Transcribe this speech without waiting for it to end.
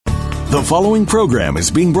The following program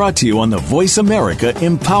is being brought to you on the Voice America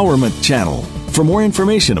Empowerment Channel. For more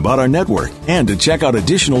information about our network and to check out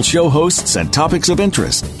additional show hosts and topics of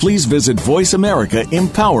interest, please visit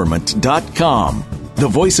voiceamericaempowerment.com. The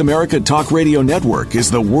Voice America Talk Radio Network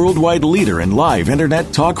is the worldwide leader in live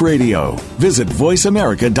Internet talk radio. Visit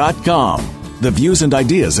voiceamerica.com. The views and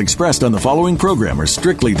ideas expressed on the following program are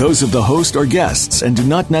strictly those of the host or guests and do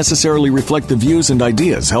not necessarily reflect the views and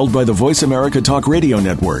ideas held by the Voice America Talk Radio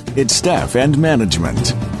Network, its staff, and management.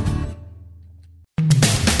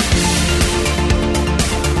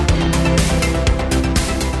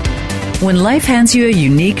 When life hands you a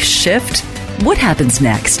unique shift, what happens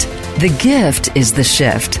next? The gift is the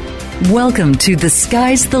shift. Welcome to The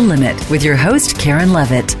Sky's the Limit with your host, Karen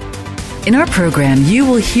Levitt. In our program, you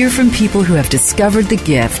will hear from people who have discovered the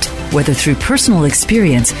gift, whether through personal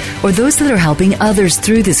experience or those that are helping others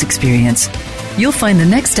through this experience. You'll find the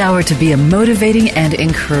next hour to be a motivating and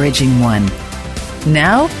encouraging one.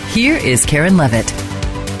 Now, here is Karen Levitt.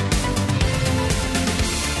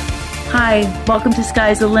 Hi, welcome to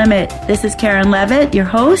Sky's the Limit. This is Karen Levitt, your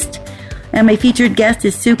host, and my featured guest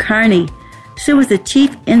is Sue Carney. Sue is the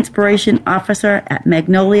Chief Inspiration Officer at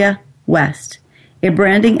Magnolia West, a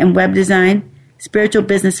branding and web design, spiritual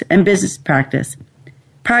business and business practice.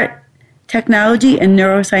 Part technology and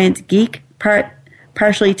neuroscience geek,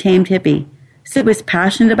 partially tamed hippie. Sue is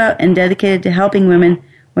passionate about and dedicated to helping women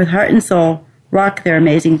with heart and soul rock their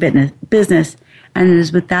amazing business. And it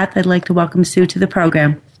is with that I'd like to welcome Sue to the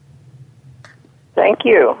program. Thank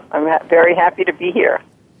you. I'm very happy to be here.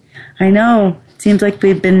 I know. It seems like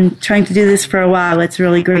we've been trying to do this for a while. It's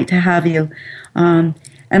really great to have you. And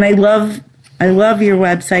I love your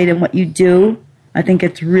website and what you do. I think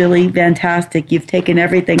it's really fantastic. You've taken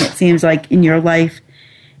everything, it seems like, in your life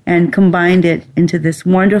and combined it into this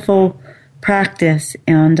wonderful practice.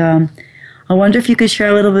 And I wonder if you could share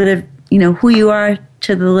a little bit of, who you are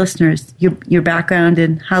to the listeners, your background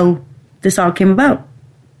and how this all came about.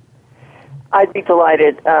 I'd be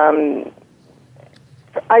delighted.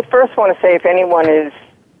 I first want to say if anyone is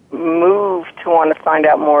moved to want to find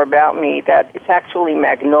out more about me, that it's actually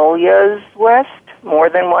Magnolias West, more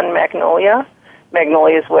than one Magnolia,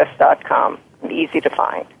 magnoliaswest.com, easy to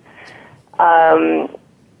find. I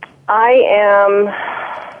am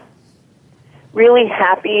really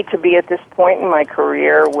happy to be at this point in my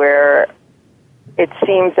career where it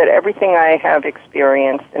seems that everything I have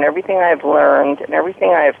experienced and everything I have learned and everything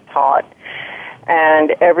I have taught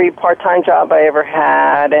and every part-time job I ever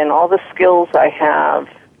had and all the skills I have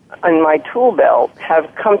in my tool belt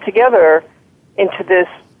have come together into this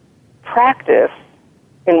practice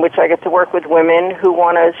in which I get to work with women who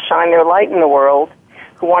want to shine their light in the world,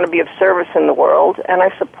 who want to be of service in the world, and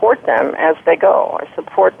I support them as they go. I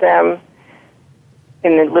support them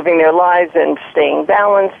in living their lives and staying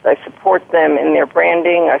balanced. I support them in their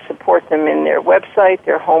branding. I support them in their website,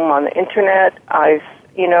 their home on the Internet. I'm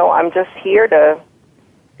just here to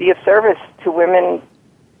be of service to women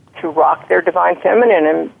to rock their divine feminine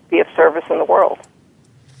and be of service in the world.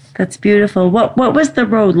 That's beautiful. What was the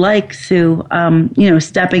road like, Sue?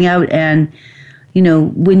 Stepping out and,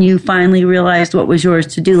 when you finally realized what was yours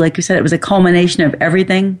to do, like you said, it was a culmination of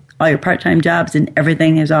everything, all your part-time jobs and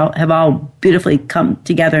everything have all beautifully come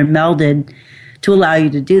together and melded to allow you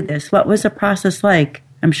to do this. What was the process like?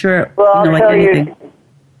 I'm sure, I'll like tell anything. You,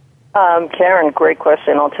 Karen, great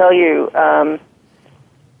question. I'll tell you, it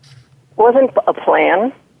wasn't a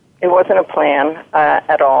plan. It wasn't a plan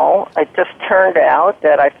at all. It just turned out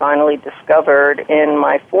that I finally discovered in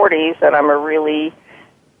my 40s that I'm a really,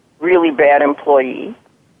 really bad employee,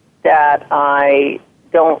 that I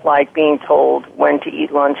don't like being told when to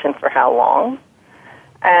eat lunch and for how long.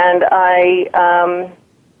 And I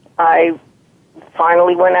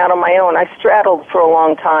finally went out on my own. I straddled for a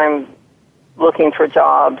long time looking for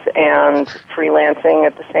jobs and freelancing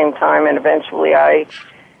at the same time, and eventually I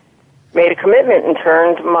made a commitment and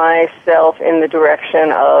turned myself in the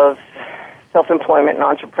direction of self-employment and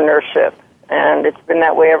entrepreneurship, and it's been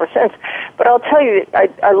that way ever since. But I'll tell you,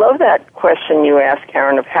 I love that question you asked,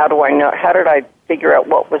 Karen, of how did I figure out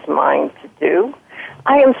what was mine to do?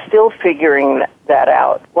 I am still figuring that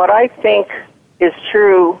out. What I think is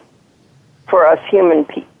true for us human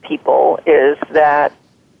people is that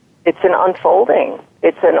it's an unfolding.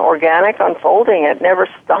 It's an organic unfolding. It never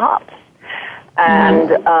stops.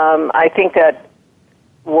 And I think that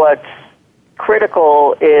what's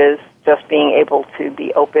critical is just being able to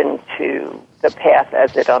be open to the path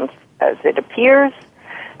as it appears,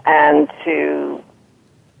 and to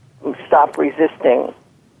stop resisting,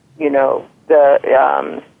 the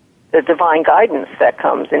divine guidance that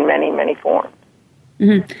comes in many, many forms.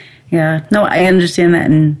 Mm-hmm. Yeah, no, I understand that,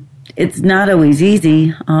 and it's not always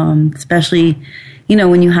easy, especially,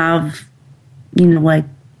 when you have, like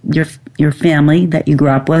your family that you grew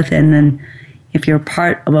up with, and then if you're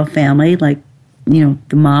part of a family, like,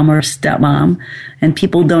 the mom or stepmom, and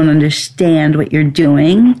people don't understand what you're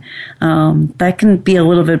doing, that can be a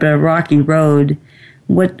little bit of a rocky road.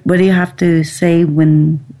 What do you have to say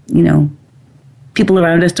when, people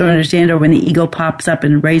around us don't understand, or when the ego pops up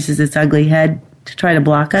and raises its ugly head to try to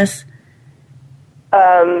block us?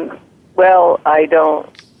 Well,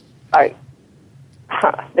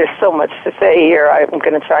 there's so much to say here. I'm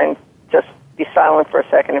going to try and just be silent for a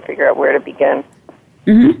second and figure out where to begin.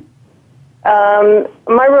 Mm-hmm.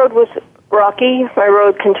 My road was rocky. My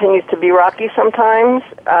road continues to be rocky sometimes.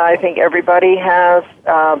 I think everybody has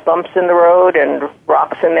bumps in the road and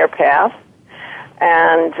rocks in their path.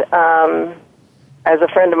 And as a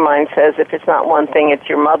friend of mine says, if it's not one thing, it's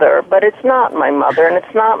your mother. But it's not my mother, and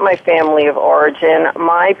it's not my family of origin.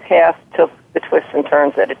 My path took the twists and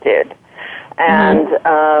turns that it did. And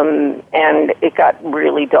and it got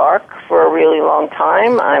really dark for a really long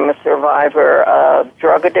time. I'm a survivor of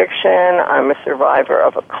drug addiction. I'm a survivor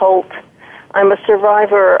of a cult. I'm a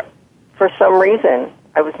survivor for some reason.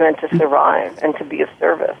 I was meant to survive and to be of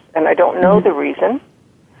service. And I don't know the reason.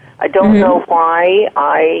 I don't know why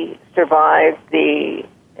I survived the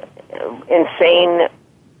insane,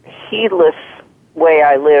 heedless way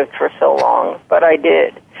I lived for so long, but I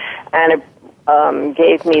did. And it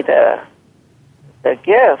gave me the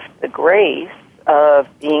gift, the grace of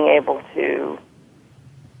being able to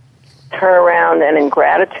turn around and in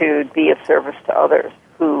gratitude be of service to others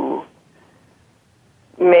who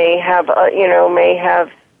may have,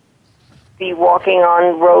 be walking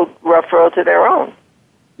on rough roads of their own.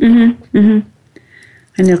 Mm-hmm. Mm-hmm.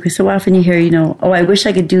 I know, because so often you hear, oh, I wish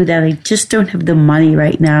I could do that. I just don't have the money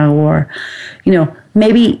right now. Or,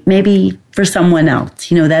 maybe for someone else,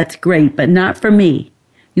 that's great, but not for me.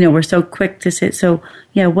 We're so quick to say. So,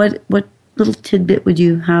 yeah, what little tidbit would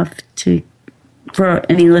you have for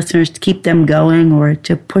any listeners to keep them going or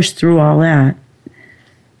to push through all that?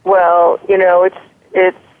 Well,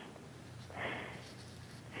 it's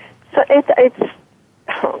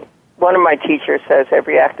one of my teachers says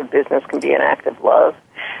every act of business can be an act of love.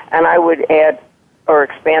 And I would add or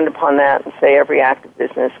expand upon that and say every act of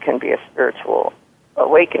business can be a spiritual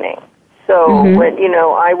awakening. So when,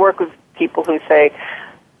 I work with people who say,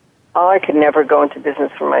 oh, I could never go into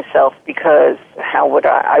business for myself because how would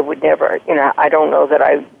I would never, I don't know that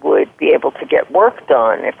I would be able to get work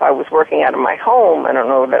done. If I was working out of my home, I don't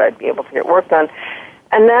know that I'd be able to get work done.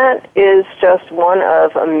 And that is just one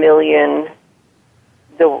of a million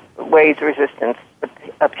the ways resistance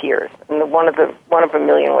appears. And one of a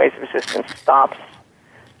million ways resistance stops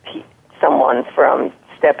someone from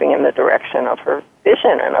stepping in the direction of her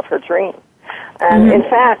vision and of her dream. And in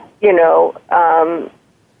fact,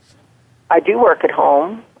 I do work at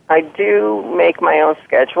home. I do make my own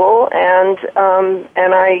schedule, and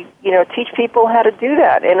I teach people how to do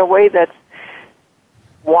that in a way that's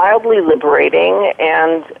wildly liberating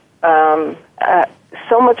and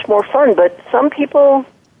so much more fun. But some people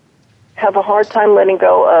have a hard time letting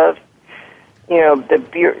go of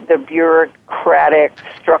the bureaucratic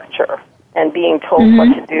structure and being told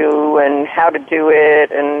what to do and how to do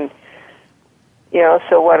it, and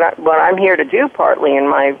so what I'm here to do partly in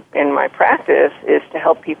my practice is to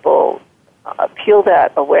help people peel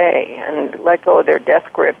that away and let go of their death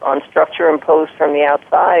grip on structure imposed from the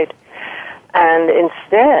outside, and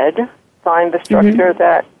instead find the structure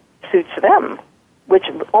that suits them, which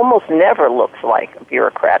almost never looks like a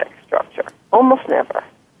bureaucratic structure. Almost never.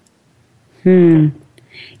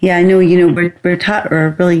 Yeah, I know, we're taught at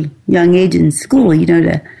a really young age in school,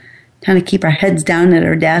 to kind of keep our heads down at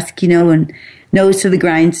our desk, and nose to the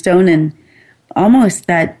grindstone, and almost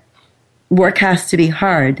that work has to be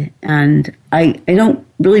hard. And I don't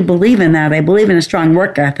really believe in that. I believe in a strong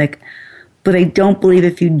work ethic, but I don't believe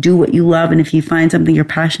if you do what you love and if you find something you're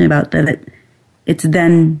passionate about, that it's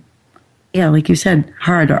then, like you said,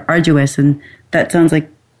 hard or arduous. And that sounds like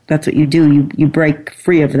that's what you do. You break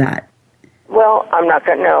free of that. Well, I'm not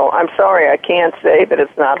going to, no, I'm sorry, I can't say that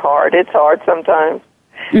it's not hard. It's hard sometimes.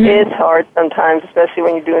 It's hard sometimes, especially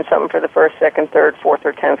when you're doing something for the first, second, third, fourth,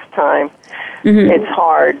 or 10th time. It's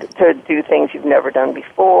hard to do things you've never done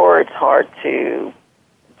before. It's hard to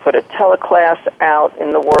put a teleclass out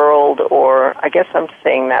in the world, or I guess I'm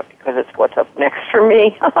saying that because it's what's up next for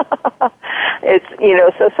me. It's,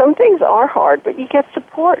 so some things are hard, but you get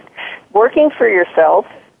support. Working for yourself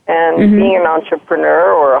and being an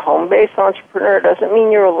entrepreneur or a home-based entrepreneur doesn't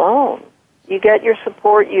mean you're alone. You get your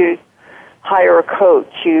support. You hire a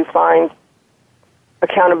coach. You find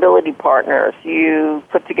accountability partners. You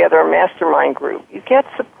put together a mastermind group. You get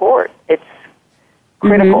support. It's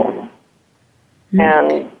critical.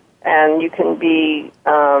 Mm-hmm. And you can be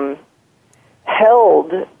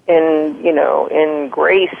held in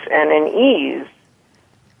grace and in ease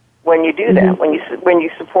when you do that, when you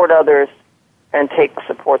support others and take the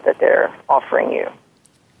support that they're offering you.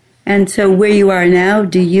 And so where you are now,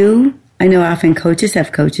 I know often coaches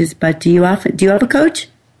have coaches, but do you have a coach?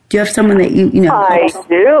 Do you have someone that you know? I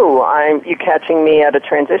do. You're catching me at a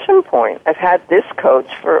transition point. I've had this coach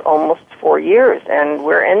for almost 4 years, and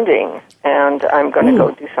we're ending, and I'm going to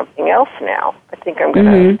go do something else now. I think I'm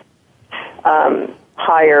going to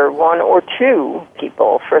hire 1 or 2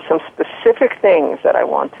 people for some specific things that I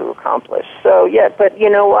want to accomplish. So, yeah, but you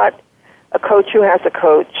know what? A coach who has a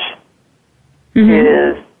coach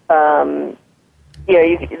is,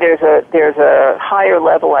 there's a higher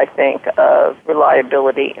level, I think, of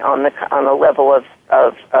reliability on the level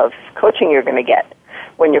of coaching you're going to get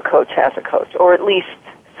when your coach has a coach, or at least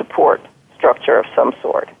support structure of some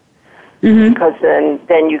sort. Because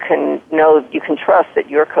then you can trust that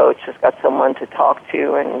your coach has got someone to talk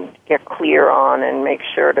to and get clear on, and make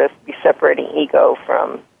sure to be separating ego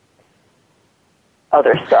from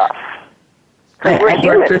other stuff. We're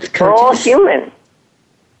human. We're all human.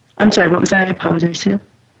 I'm sorry, what was that? I apologize, too.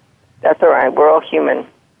 That's all right. We're all human,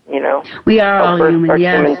 We are all human,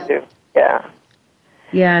 human too. Yeah.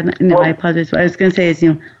 Yeah, no, I apologize. What I was going to say is,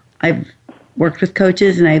 I've worked with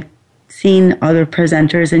coaches and I've seen other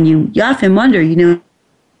presenters, and you often wonder,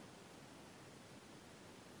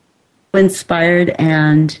 inspired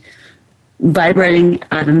and vibrating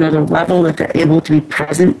at another level, that they're able to be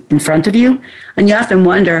present in front of you. And you often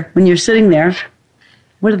wonder, when you're sitting there,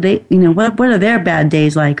 what are they, what are their bad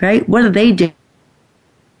days like, right? What do they do?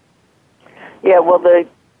 Yeah, well,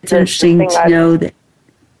 it's interesting to know that.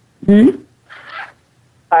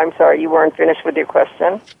 I'm sorry, you weren't finished with your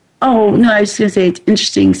question? Oh, no, I was going to say it's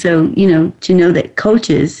interesting. So, to know that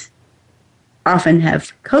coaches often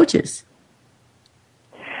have coaches.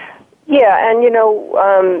 Yeah, and,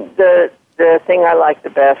 the thing I like the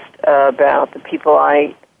best about the people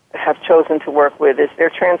I have chosen to work with is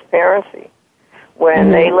their transparency.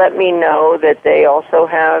 When they let me know that they also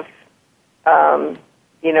have,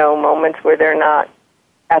 moments where they're not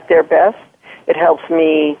at their best, it helps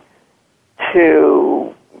me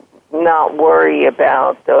to not worry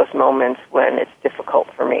about those moments when it's difficult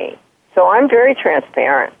for me. So I'm very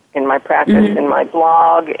transparent in my practice, in my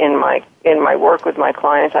blog, in my work with my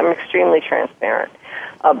clients. I'm extremely transparent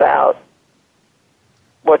about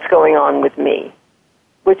what's going on with me,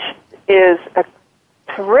 which is a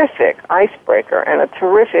terrific icebreaker and a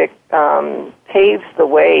terrific paves the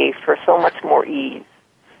way for so much more ease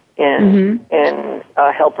in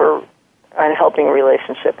a helping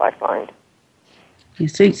relationship, I find.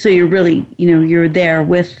 So you're really, you're there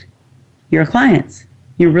with your clients.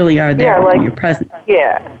 You really are there when you're present.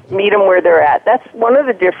 Yeah, meet them where they're at. That's one of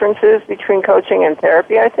the differences between coaching and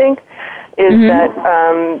therapy, I think, is that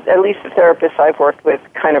at least the therapists I've worked with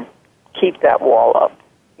kind of keep that wall up,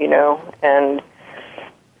 and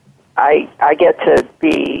I get to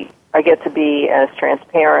be as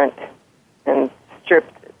transparent and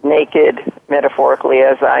stripped naked, metaphorically,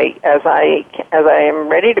 as I am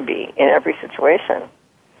ready to be in every situation,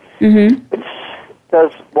 which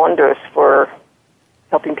does wonders for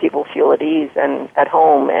helping people feel at ease and at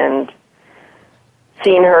home and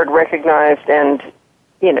seen, heard, recognized, and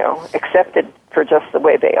accepted for just the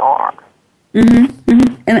way they are.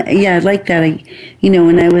 And yeah, I like that.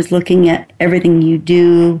 When I was looking at everything you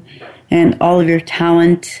do and all of your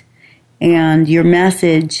talent and your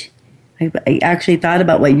message, I actually thought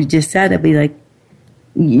about what you just said. I'd be like,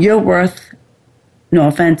 you're worth, no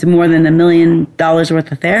offense, more than $1 million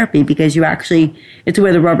worth of therapy, because you actually, it's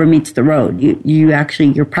where the rubber meets the road.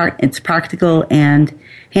 It's practical and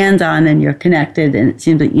hands-on, and you're connected, and it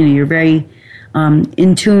seems that, you're very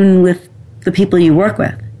in tune with the people you work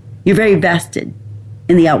with. You're very vested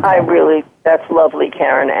in the outcome. That's lovely,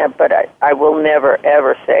 Karen, but I will never,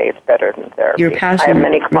 ever say it's better than therapy. You're passionate.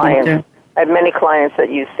 I have many clients that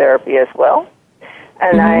use therapy as well,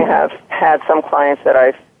 and I have had some clients that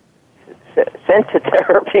I've sent to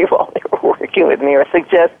therapy while they were working with me, or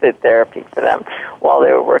suggested therapy for them while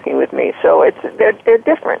they were working with me. So they're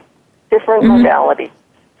different modalities.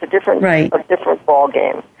 It's a different ball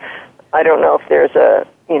game. I don't know if there's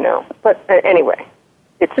but anyway,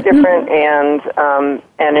 it's different and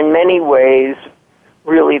in many ways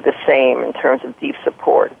really the same in terms of deep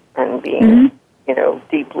support and being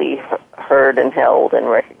deeply heard and held and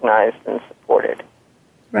recognized and supported.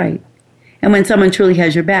 Right. And when someone truly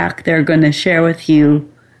has your back, they're going to share with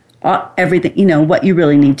you everything, what you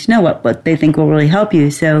really need to know, what they think will really help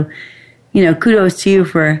you. So, kudos to you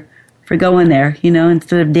for going there,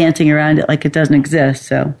 instead of dancing around it like it doesn't exist.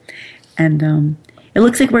 So, and it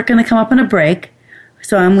looks like we're going to come up on a break.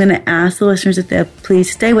 So I'm going to ask the listeners if they'll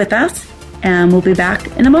please stay with us, and we'll be back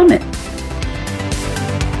in a moment.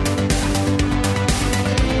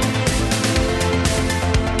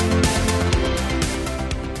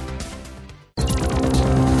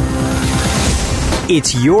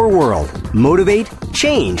 It's your world. Motivate,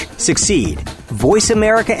 change, succeed.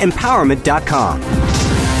 VoiceAmericaEmpowerment.com.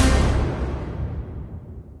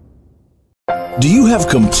 Do you have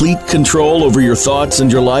complete control over your thoughts and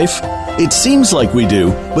your life? It seems like we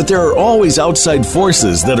do, but there are always outside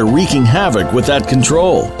forces that are wreaking havoc with that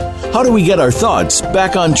control. How do we get our thoughts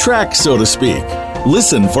back on track, so to speak?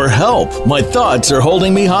 Listen for Help, My Thoughts Are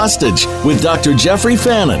Holding Me Hostage with Dr. Jeffrey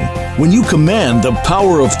Fannin. When you command the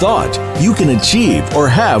power of thought, you can achieve or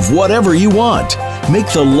have whatever you want. Make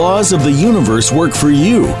the laws of the universe work for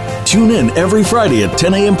you. Tune in every Friday at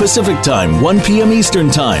 10 a.m. Pacific Time, 1 p.m.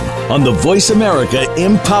 Eastern Time on the Voice America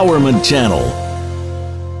Empowerment Channel.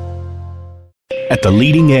 At the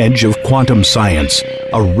leading edge of quantum science,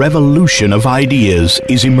 a revolution of ideas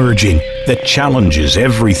is emerging that challenges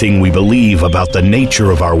everything we believe about the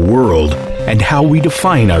nature of our world and how we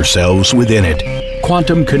define ourselves within it.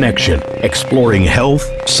 Quantum Connection, exploring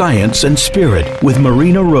health, science, and spirit with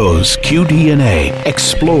Marina Rose, QDNA,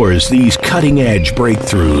 explores these cutting-edge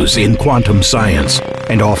breakthroughs in quantum science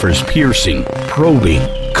and offers piercing, probing,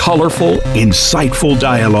 colorful, insightful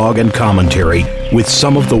dialogue and commentary with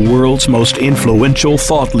some of the world's most influential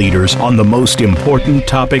thought leaders on the most important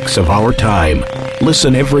topics of our time.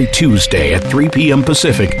 Listen every Tuesday at 3 p.m.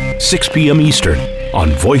 Pacific, 6 p.m. Eastern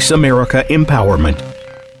on Voice America Empowerment.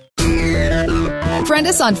 Friend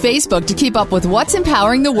us on Facebook to keep up with what's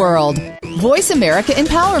empowering the world. Voice America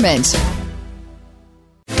Empowerment.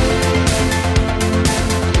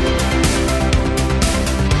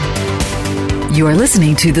 You are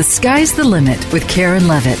listening to The Sky's the Limit with Karen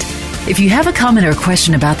Levitt. If you have a comment or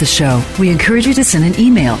question about the show, we encourage you to send an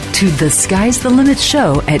email to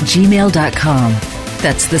thesky'sthelimitshow@gmail.com.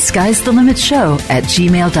 That's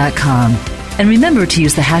thesky'sthelimitshow@gmail.com. And remember to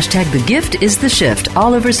use the hashtag #TheGiftIsTheShift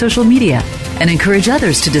all over social media and encourage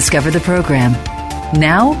others to discover the program.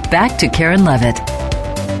 Now, back to Karen Levitt.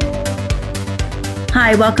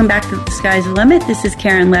 Hi, welcome back to The Sky's the Limit. This is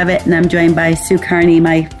Karen Levitt, and I'm joined by Sue Carney,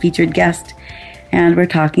 my featured guest. And we're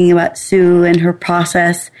talking about Sue and her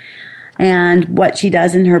process and what she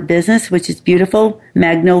does in her business, which is beautiful,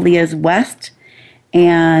 Magnolia's West.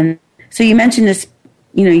 And so you mentioned this,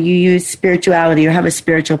 you use spirituality or have a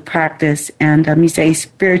spiritual practice, and you say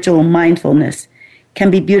spiritual mindfulness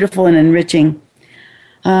can be beautiful and enriching.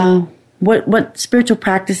 What spiritual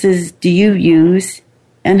practices do you use,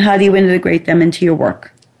 and how do you integrate them into your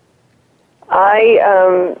work? I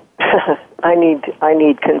need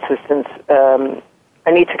consistency. I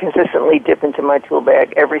need to consistently dip into my tool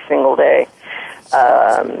bag every single day.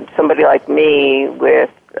 Somebody like me with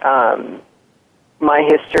my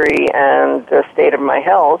history and the state of my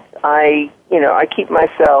health, I keep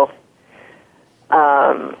myself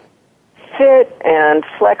fit and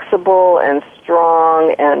flexible and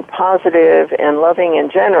strong and positive and loving and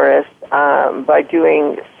generous by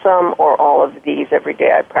doing some or all of these every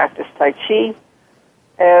day. I practice Tai Chi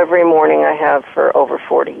every morning. I have for over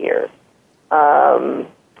 40 years.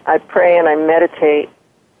 I pray and I meditate.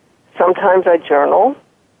 Sometimes I journal.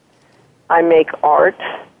 I make art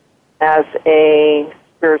as a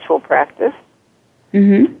spiritual practice.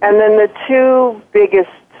 Mm-hmm. And then the two biggest,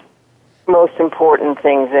 most important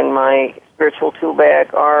things in my spiritual tool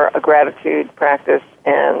bag are a gratitude practice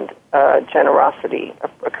and generosity, a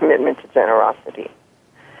commitment to generosity.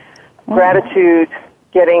 Mm-hmm. Gratitude,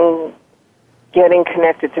 getting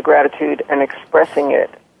connected to gratitude and expressing it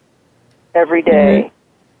every day,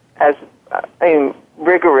 mm-hmm.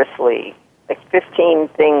 Rigorously, like 15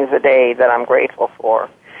 things a day that I'm grateful for,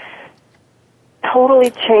 totally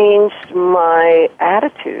changed my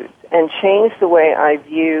attitudes and changed the way I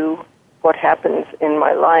view what happens in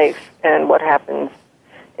my life and what happens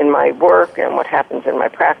in my work and what happens in my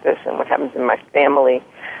practice and what happens in my family.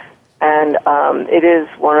 And it is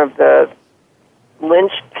one of the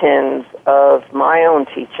linchpins of my own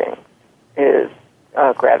teaching is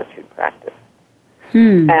gratitude practice.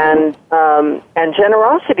 And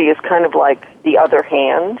generosity is kind of like the other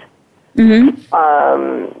hand.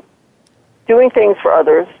 Mm-hmm. Doing things for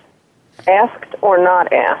others, asked or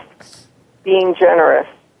not asked, being generous.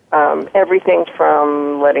 Everything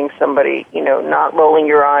from letting somebody, not rolling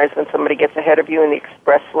your eyes when somebody gets ahead of you in the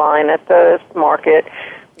express line at the market,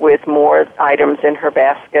 with more items in her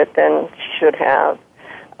basket than she should have.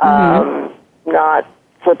 Not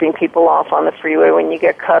flipping people off on the freeway when you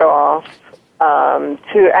get cut off,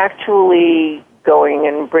 to actually going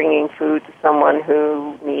and bringing food to someone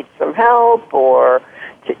who needs some help, or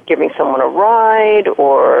to giving someone a ride,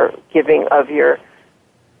 or giving of your,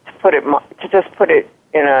 to just put it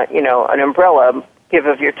in a, an umbrella, give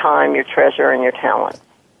of your time, your treasure, and your talent.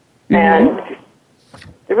 And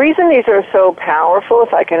the reason these are so powerful,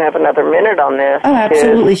 if I can have another minute on this, oh,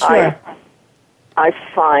 absolutely, sure. I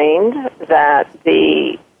find that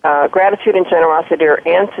the gratitude and generosity are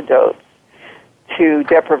antidotes to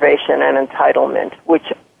deprivation and entitlement,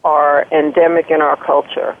 which are endemic in our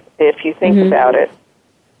culture. If you think about it,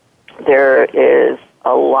 there is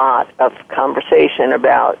a lot of conversation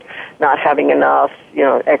about not having enough,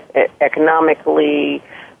 economically,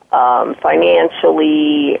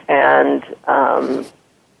 financially, and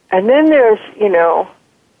then there's,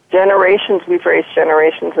 generations. We've raised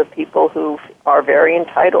generations of people who are very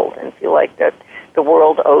entitled and feel like that the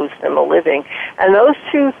world owes them a living, and those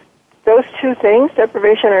two things,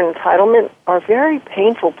 deprivation and entitlement, are very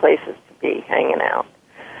painful places to be hanging out.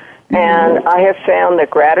 And I have found that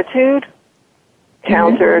gratitude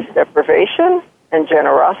counters deprivation, and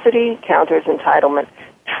generosity counters entitlement.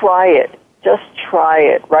 Try it. Just try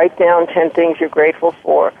it. Write down 10 things you're grateful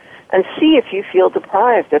for, and see if you feel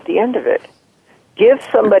deprived at the end of it. Give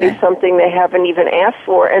somebody something they haven't even asked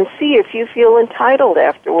for, and see if you feel entitled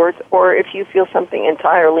afterwards, or if you feel something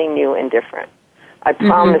entirely new and different. I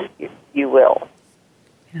promise you will.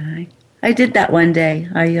 Yeah, I did that one day.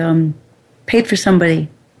 I paid for somebody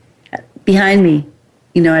behind me,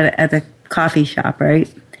 at a coffee shop,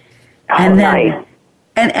 right? And then, nice.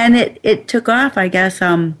 And it took off, I guess.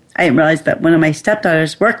 I didn't realize that one of my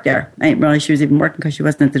stepdaughters worked there. I didn't realize she was even working because she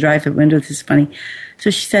wasn't at the drive-thru window. This is funny.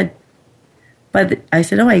 So she said, I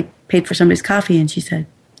said, I paid for somebody's coffee. And she said,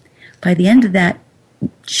 by the end of that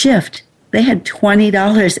shift, they had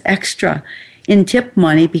 $20 extra in tip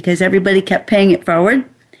money because everybody kept paying it forward.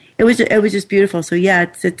 It was just beautiful. So yeah,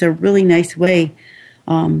 it's a really nice way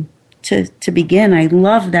to begin. I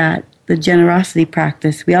love that, the generosity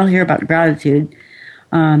practice. We all hear about gratitude,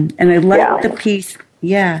 and I like the piece.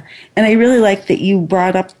 Yeah, and I really like that you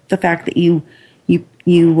brought up the fact that you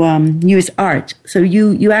use art. So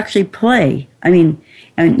you actually play. I mean,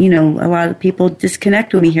 and a lot of people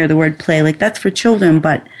disconnect when we hear the word play. Like, that's for children,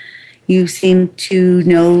 but you seem to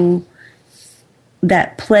know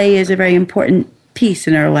that play is a very important piece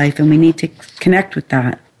in our life, and we need to connect with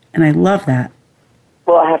that. And I love that.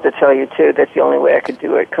 Well, I have to tell you, too, that's the only way I could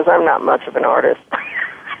do it, because I'm not much of an artist.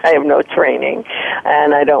 I have no training,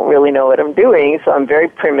 and I don't really know what I'm doing, so I'm very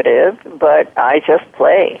primitive, but I just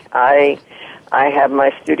play. I have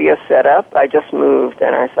my studio set up. I just moved,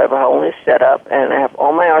 and I have a whole new setup, and I have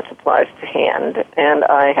all my art supplies to hand, and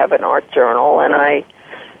I have an art journal, and I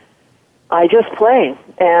just play,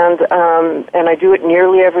 and I do it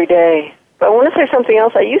nearly every day. But I want to say something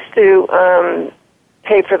else. I used to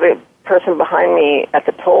pay for the person behind me at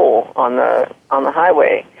the toll on the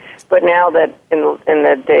highway, but now that in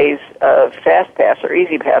the days of Fast Pass or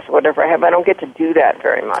Easy Pass or whatever I have, I don't get to do that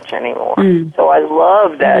very much anymore. So I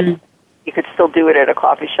love that you could still do it at a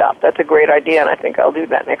coffee shop. That's a great idea, and I think I'll do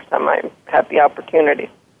that next time I have the opportunity.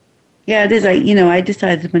 Yeah, it is. I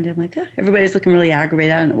decided one day, I'm like, everybody's looking really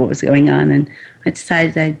aggravated. I don't know what was going on, and I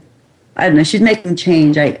decided I don't know, she's making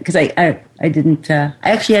change. Because I didn't, I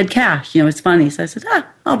actually had cash. It's funny. So I said,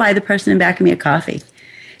 I'll buy the person in back of me a coffee.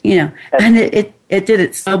 And it did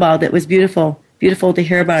it so well. That was beautiful to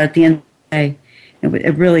hear about at the end of the day.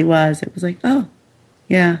 It really was. It was like, oh,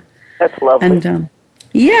 yeah. That's lovely.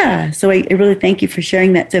 And, so I really thank you for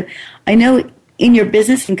sharing that. So I know in your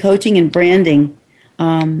business and coaching and branding,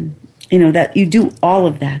 that you do all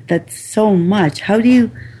of that. That's so much. How do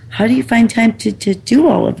you find time to do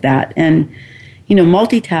all of that and,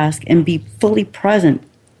 multitask and be fully present?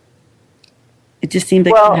 It just seems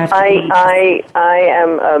like you have to. I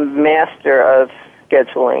am a master of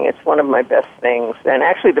scheduling. It's one of my best things. And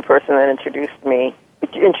actually the person that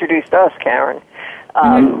introduced us, Karen,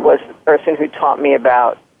 was the person who taught me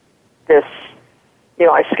about this.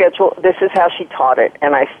 I schedule. This is how she taught it,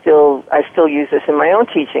 and I still use this in my own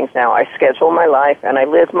teachings now. I schedule my life, and I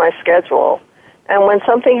live my schedule. And when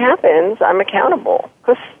something happens, I'm accountable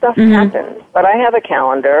because stuff happens. But I have a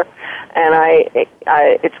calendar, and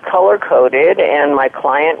it's color coded. And my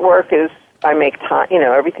client work is I make time.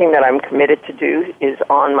 Everything that I'm committed to do is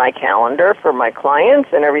on my calendar for my clients,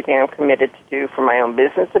 and everything I'm committed to do for my own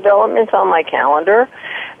business development is on my calendar.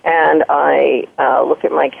 And I look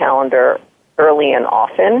at my calendar early and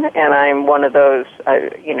often, and I'm one of those,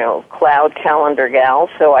 cloud calendar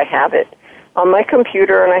gals, so I have it on my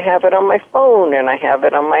computer, and I have it on my phone, and I have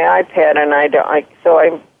it on my iPad, and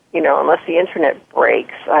unless the internet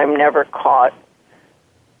breaks, I'm never caught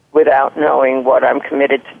without knowing what I'm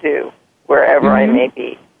committed to do, wherever I may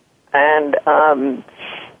be. And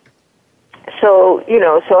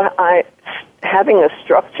having a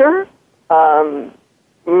structure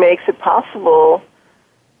makes it possible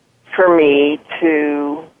for me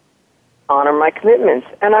to honor my commitments.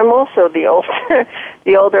 And I'm also the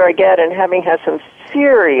older I get, and having had some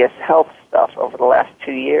serious health stuff over the last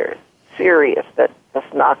 2 years, serious, that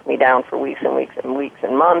just knocked me down for weeks and weeks and weeks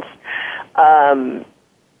and months.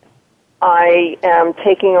 I am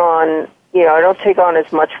taking on, I don't take on as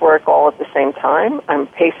much work all at the same time. I'm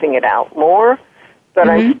pacing it out more, but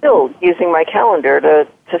I'm still using my calendar to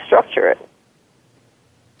structure it.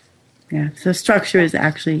 Yeah, so structure is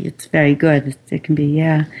actually, it's very good. It can be,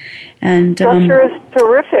 yeah. And structure is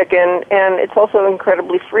terrific, and it's also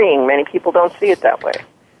incredibly freeing. Many people don't see it that way.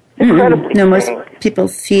 Incredibly freeing. Most people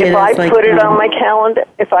see it as like... If I put it on my calendar,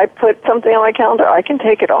 if I put something on my calendar, I can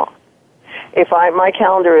take it off. If my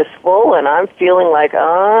calendar is full and I'm feeling like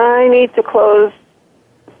I need to close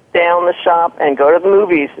down the shop and go to the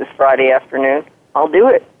movies this Friday afternoon, I'll do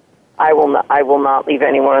it. I will not leave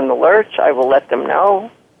anyone in the lurch. I will let them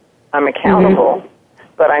know. I'm accountable,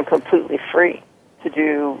 but I'm completely free to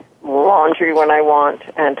do laundry when I want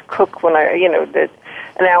and to cook when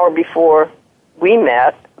an hour before we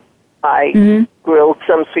met, I grilled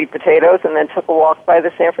some sweet potatoes and then took a walk by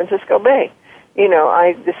the San Francisco Bay.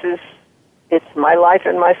 It's my life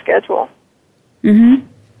and my schedule.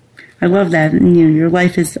 I love that. And, your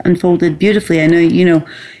life is unfolded beautifully. I know,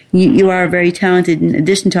 you are very talented in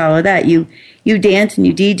addition to all of that. You dance and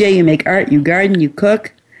you DJ, you make art, you garden, you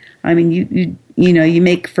cook. I mean, you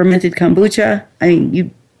make fermented kombucha. I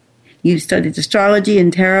mean, you studied astrology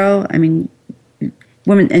and tarot. I mean,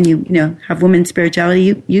 women, and you have women's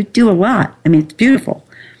spirituality. You do a lot. I mean, it's beautiful.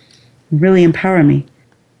 You really empower me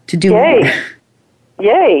to do more.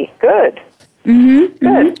 Yay, good.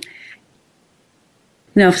 Good.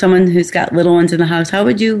 If someone who's got little ones in the house, what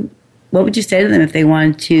would you say to them if they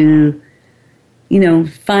wanted to,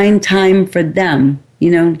 find time for them,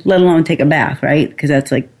 let alone take a bath, right? Because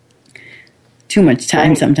that's like too much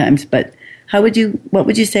time sometimes. But what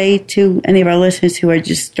would you say to any of our listeners who are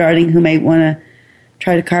just starting, who might want to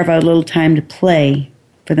try to carve out a little time to play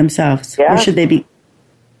for themselves? Yeah. Where should they be?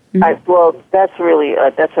 Well, that's a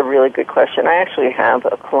really good question. I actually have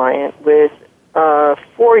a client with a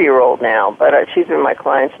 4-year-old now, but she's been my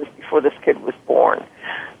client since before this kid was born.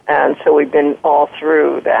 And so we've been all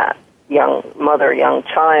through that young mother, young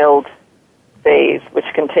child phase, which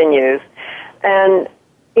continues. And,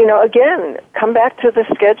 again, come back to the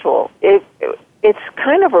schedule. It's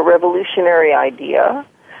kind of a revolutionary idea,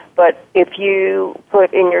 but if you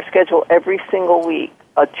put in your schedule every single week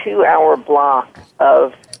a 2-hour block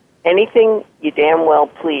of anything you damn well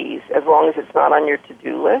please, as long as it's not on your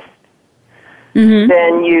to-do list,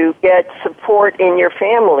 then you get support in your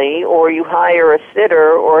family, or you hire a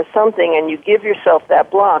sitter or something, and you give yourself that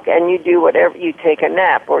block, and you do whatever. You take a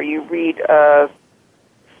nap, or you read a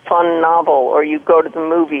fun novel, or you go to the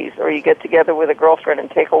movies, or you get together with a girlfriend and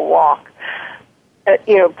take a walk.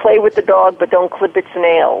 Play with the dog, but don't clip its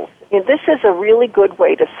nails. This is a really good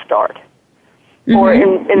way to start. Or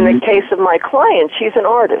in the case of my client, she's an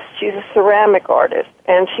artist. She's a ceramic artist,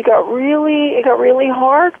 and it got really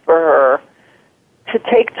hard for her to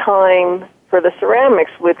take time for the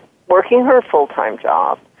ceramics with working her full-time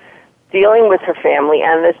job, dealing with her family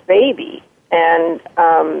and this baby. And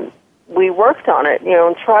we worked on it,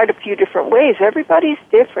 and tried a few different ways. Everybody's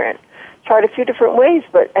different. Tried a few different ways,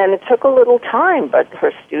 and it took a little time, but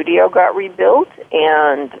her studio got rebuilt,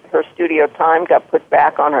 and her studio time got put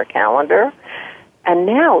back on her calendar. And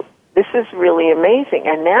now, this is really amazing.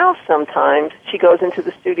 And now sometimes she goes into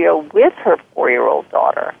the studio with her 4-year-old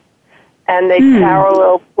daughter, and they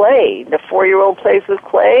parallel play. The 4-year-old plays with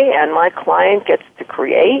Clay, and my client gets to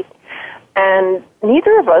create. And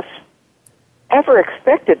neither of us ever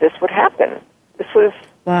expected this would happen. This was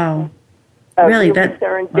a really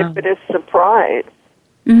serendipitous surprise.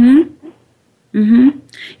 Yeah,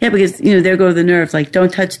 because there go the nerves. Like,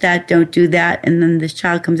 don't touch that, don't do that, and then this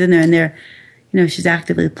child comes in there, and they're, she's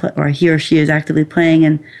actively or he or she is actively playing,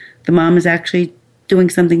 and the mom is actually doing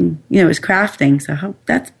something, is crafting. So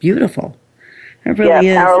that's beautiful. It really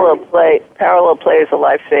is. Parallel play is a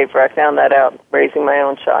lifesaver. I found that out raising my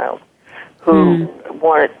own child, who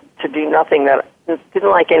wanted to do nothing that didn't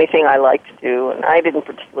like anything I liked to do, and I didn't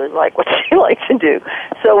particularly like what she liked to do.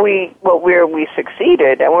 So we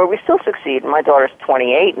succeeded, and where we still succeed, my daughter's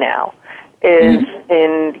 28 now, is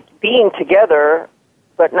in being together,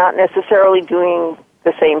 but not necessarily doing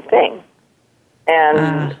the same thing.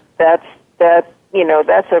 And that's a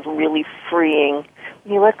really freeing.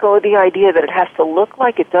 You let go of the idea that it has to look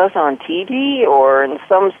like it does on TV or in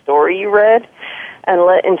some story you read, and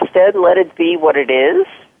instead let it be what it is.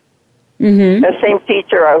 Mm-hmm. The same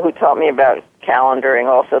teacher who taught me about calendaring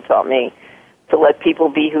also taught me to let people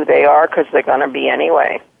be who they are because they're going to be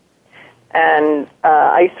anyway. And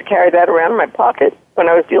I used to carry that around in my pocket when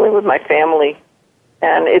I was dealing with my family.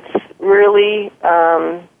 And it's really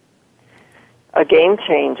a game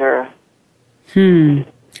changer.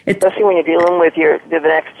 Especially when you're dealing with the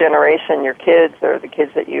next generation, your kids or the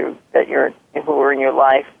kids who are in your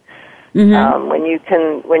life. Mm-hmm. When you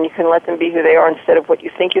can let them be who they are instead of what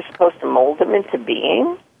you think you're supposed to mold them into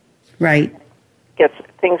being. Right.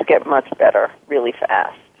 Things get much better really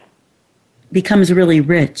fast. Becomes really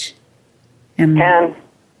rich. And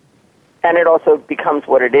it also becomes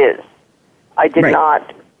what it is. I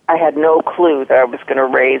had no clue that I was going to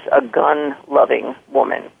raise a gun-loving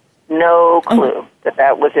woman. No clue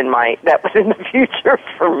that was in the future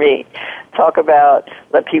for me. Talk about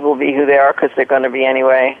let people be who they are because they're going to be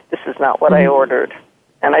anyway. This is not what I ordered.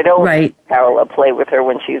 And I don't parallel play with her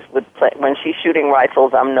when she's shooting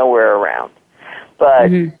rifles. I'm nowhere around. But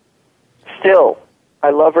still,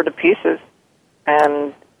 I love her to pieces,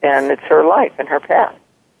 and it's her life and her path.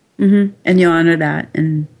 Mm-hmm. And you honor that,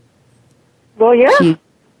 and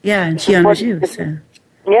yeah, and she honors you. So.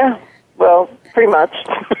 Yeah, well, pretty much.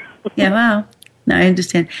 Yeah, wow. No, I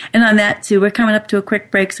understand. And on that, Sue, we're coming up to a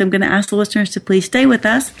quick break, so I'm going to ask the listeners to please stay with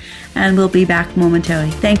us, and we'll be back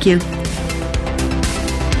momentarily. Thank you.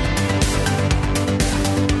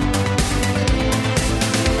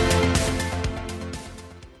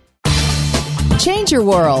 Change your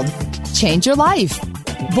world. Change your life.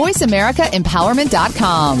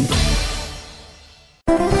 VoiceAmericaEmpowerment.com.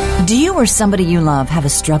 Do you or somebody you love have a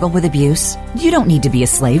struggle with abuse? You don't need to be a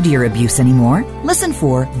slave to your abuse anymore. Listen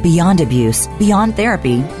for Beyond Abuse, Beyond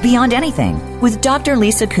Therapy, Beyond Anything with Dr.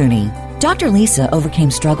 Lisa Cooney. Dr. Lisa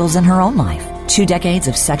overcame struggles in her own life. 2 decades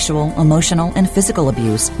of sexual, emotional, and physical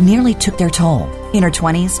abuse nearly took their toll. In her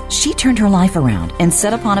 20s, she turned her life around and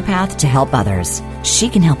set upon a path to help others. She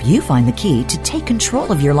can help you find the key to take control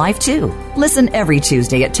of your life, too. Listen every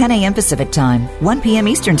Tuesday at 10 a.m. Pacific Time, 1 p.m.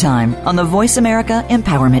 Eastern Time on the Voice America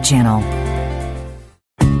Empowerment Channel.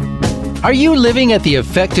 Are you living at the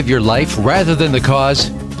effect of your life rather than the cause?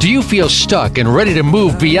 Do you feel stuck and ready to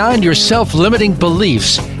move beyond your self-limiting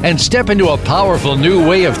beliefs and step into a powerful new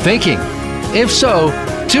way of thinking? If so,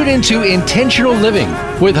 tune into Intentional Living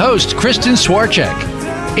with host Kristen Swarchek.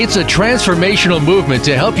 It's a transformational movement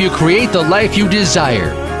to help you create the life you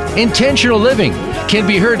desire. Intentional Living can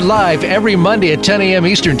be heard live every Monday at 10 a.m.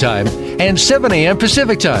 Eastern Time and 7 a.m.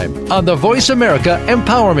 Pacific Time on the Voice America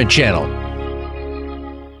Empowerment Channel.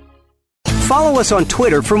 Follow us on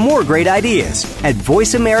Twitter for more great ideas at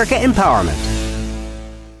Voice America Empowerment.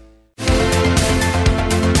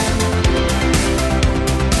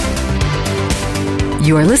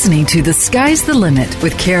 You are listening to The Sky's the Limit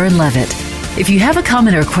with Karen Levitt. If you have a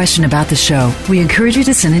comment or question about the show, we encourage you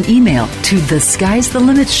to send an email to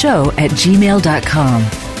thesky'sthelimitshow@gmail.com.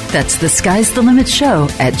 That's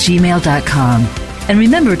thesky'sthelimitshow@gmail.com. And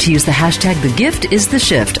remember to use the hashtag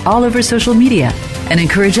 #TheGiftIsTheShift all over social media and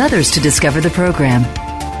encourage others to discover the program.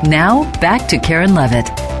 Now, back to Karen Levitt.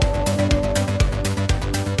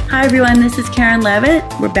 Hi, everyone. This is Karen Levitt.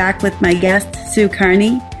 We're back with my guest, Sue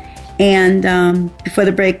Carney. And before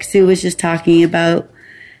the break, Sue was just talking about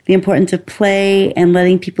the importance of play and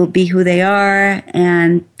letting people be who they are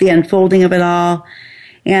and the unfolding of it all.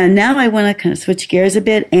 And now I want to kind of switch gears a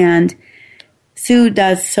bit. And Sue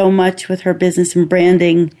does so much with her business and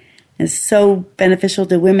branding. It's so beneficial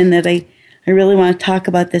to women that I really want to talk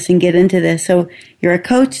about this and get into this. So you're a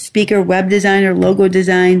coach, speaker, web designer, logo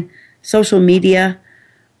design, social media.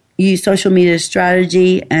 You use social media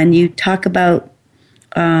strategy, and you talk about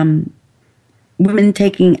women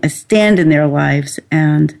taking a stand in their lives,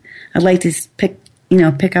 and I'd like to pick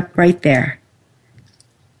up right there.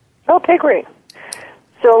 Okay, great.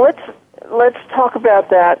 So let's talk about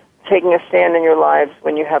that, taking a stand in your lives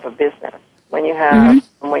when you have a business, when you have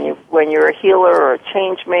when you're a healer or a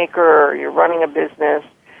change maker, or you're running a business,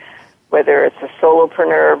 whether it's a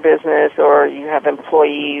solopreneur business or you have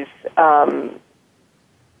employees.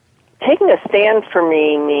 Taking a stand for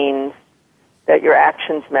me means that your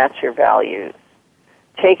actions match your values.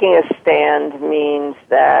 Taking a stand means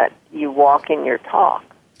that you walk in your talk.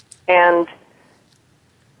 And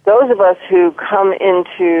those of us who come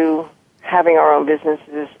into having our own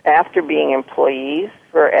businesses after being employees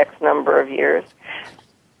for X number of years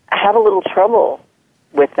have a little trouble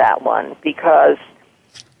with that one because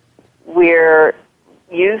we're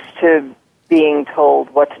used to being told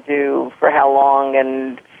what to do for how long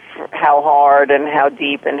and how hard and how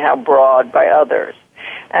deep and how broad by others.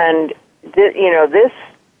 And, this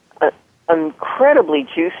incredibly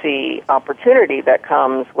juicy opportunity that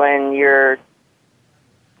comes when you're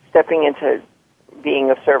stepping into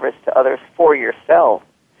being of service to others for yourself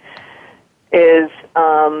is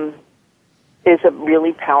a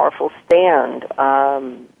really powerful stand.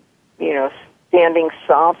 Standing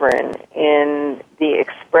sovereign in the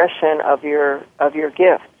expression of your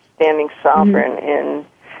gifts, standing sovereign in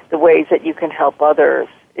the ways that you can help others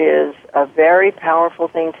is a very powerful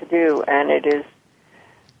thing to do, and it is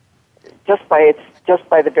just by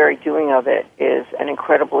the very doing of it is an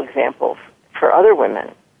incredible example for other women,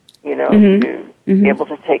 to be able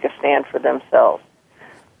to take a stand for themselves.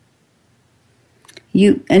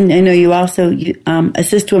 And I know you also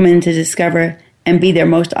assist women to discover and be their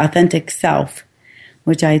most authentic self,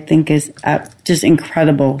 which I think is just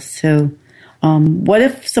incredible. So what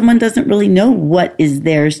if someone doesn't really know what is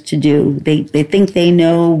theirs to do? They think they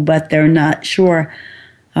know, but they're not sure.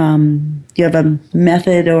 Do you have a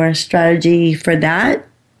method or a strategy for that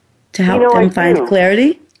to help them find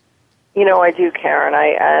clarity? I do, Karen.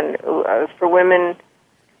 And for women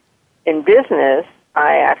in business,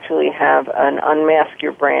 I actually have an Unmask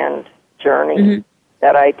Your Brand journey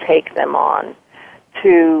that I take them on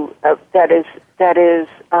to that is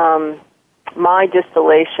my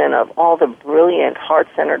distillation of all the brilliant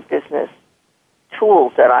heart-centered business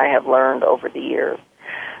tools that I have learned over the years,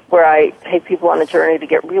 where I take people on a journey to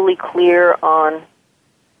get really clear on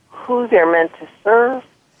who they're meant to serve,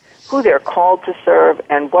 who they're called to serve,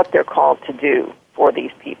 and what they're called to do for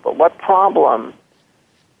these people. What problem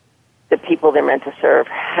the people they're meant to serve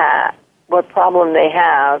have, what problem they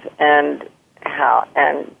have, and how.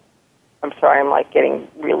 And I'm sorry, I'm like getting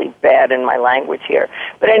really bad in my language here.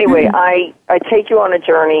 But anyway, I take you on a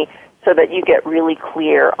journey so that you get really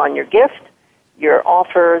clear on your gift, your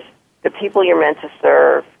offers, the people you're meant to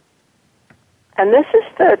serve. And this is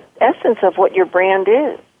the essence of what your brand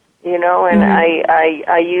is, and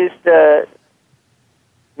I use the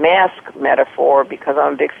mask metaphor because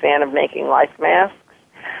I'm a big fan of making life masks.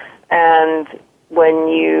 And when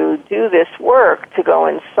you do this work to go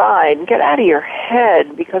inside and get out of your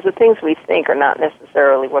head, because the things we think are not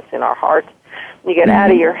necessarily what's in our heart, you get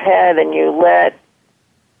out of your head and you let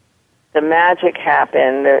the magic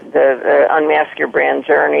happen. The Unmask Your Brand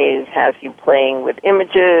journey has you playing with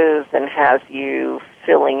images and has you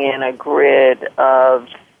filling in a grid of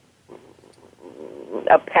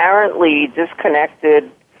apparently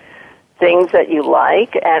disconnected things that you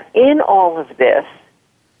like. And in all of this,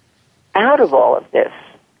 out of all of this,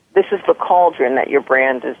 this is the cauldron that your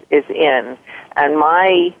brand is in. And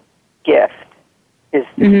my gift is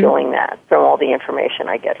distilling that from all the information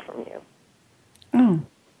I get from you. Oh.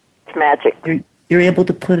 It's magic. You're able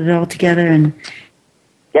to put it all together and...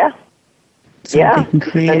 Yeah. So they can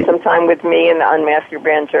create. Spend some time with me in the Unmask Your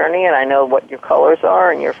Brand journey, and I know what your colors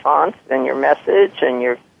are and your fonts and your message and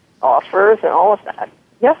your offers and all of that.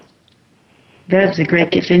 Yeah. That's a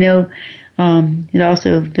great gift. I know... it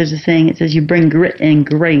also, there's a saying, it says you bring grit and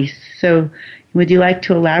grace. So would you like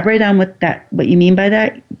to elaborate on what you mean by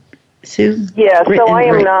that, Sue? Yeah, so I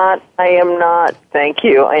am not, thank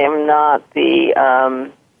you, I am not the,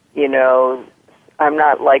 I'm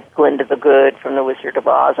not like Glinda the Good from The Wizard of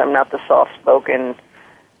Oz. I'm not the soft-spoken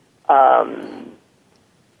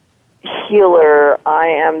healer. I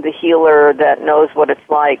am the healer that knows what it's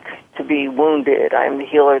like to be wounded. I'm the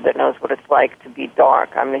healer that knows what it's like to be dark.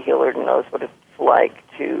 I'm the healer that knows what it's like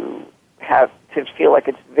to feel like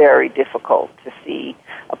it's very difficult to see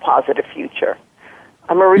a positive future.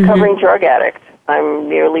 I'm a recovering drug addict. I'm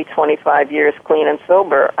nearly 25 years clean and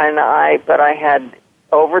sober, but I had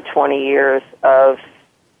over 20 years of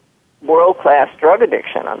world-class drug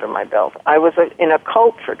addiction under my belt. I was in a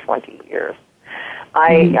cult for 20 years.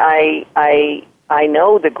 I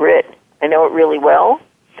know the grit. I know it really well.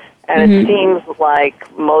 And it seems like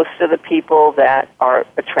most of the people that are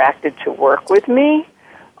attracted to work with me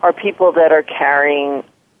are people that are carrying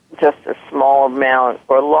just a small amount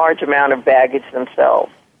or large amount of baggage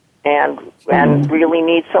themselves and really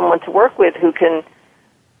need someone to work with who can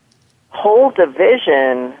hold the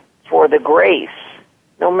vision for the grace,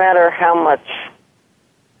 no matter how much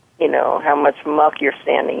muck you're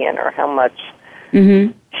standing in or how much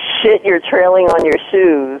shit you're trailing on your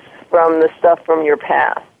shoes from the stuff from your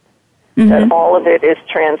past. that all of it is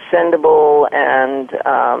transcendable, and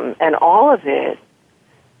all of it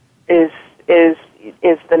is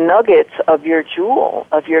the nuggets of your jewel,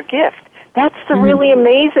 of your gift. That's the really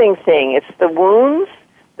amazing thing. It's the wounds,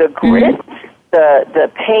 the grit,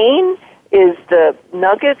 the pain is the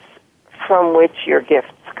nuggets from which your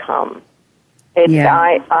gifts come.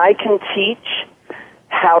 I can teach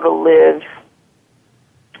how to live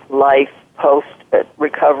life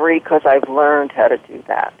post-recovery because I've learned how to do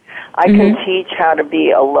that. I can teach how to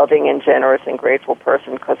be a loving and generous and grateful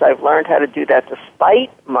person because I've learned how to do that despite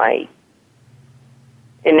my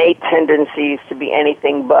innate tendencies to be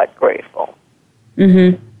anything but grateful.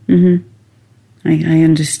 I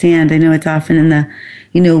understand. I know it's often in the,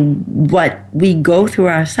 what we go through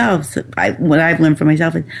ourselves. What I've learned for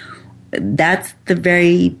myself is that's the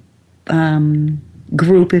very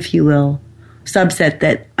group, if you will, subset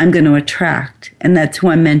that I'm going to attract, and that's who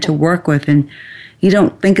I'm meant to work with. And you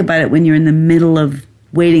don't think about it when you're in the middle of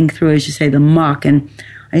wading through, as you say, the muck. And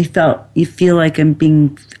I felt like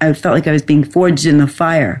I was being forged in the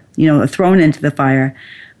fire, thrown into the fire.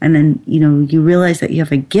 And then, you realize that you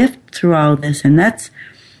have a gift through all this. And that's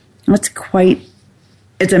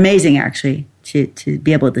it's amazing actually to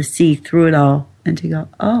be able to see through it all and to go,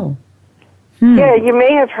 oh. Yeah, you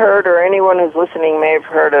may have heard, or anyone who's listening may have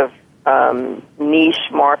heard of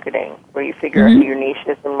niche marketing, where you figure out who your niche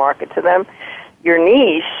is and market to them. Your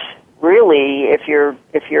niche, really, if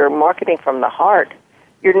you're marketing from the heart,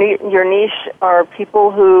 your niche are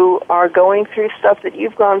people who are going through stuff that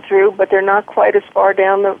you've gone through, but they're not quite as far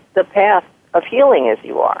down the path of healing as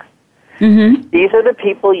you are. These are the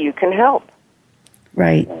people you can help.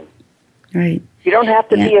 Right. You don't have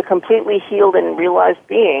to be a completely healed and realized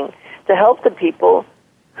being to help the people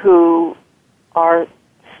who are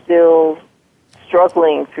still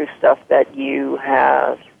struggling through stuff that you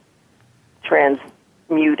have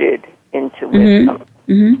transmuted into wisdom.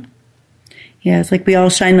 Yeah, it's like we all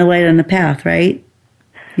shine the light on the path, right?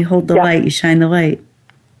 You hold the light, you shine the light.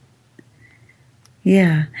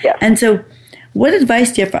 Yeah. And so what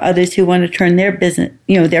advice do you have for others who want to turn their business,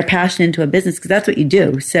 their passion into a business? Because that's what you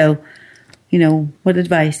do. So, what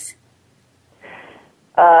advice?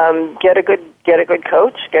 Get a good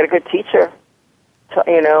coach, get a good teacher.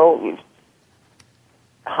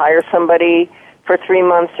 Hire somebody for 3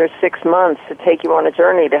 months or 6 months to take you on a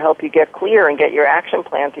journey to help you get clear and get your action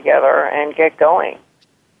plan together and get going.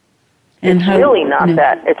 And it's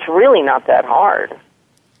really not that hard.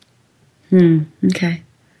 Okay.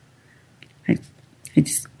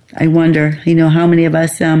 I wonder, how many of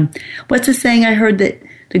us, what's the saying I heard that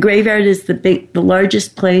the graveyard is the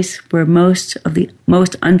largest place where most of the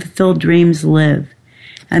most unfulfilled dreams live.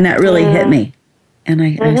 And that really hit me. And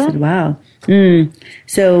I said, wow.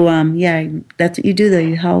 So, that's what you do, though.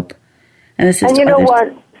 You help. And you know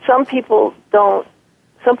what? Some people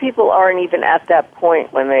aren't even at that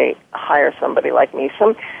point when they hire somebody like me.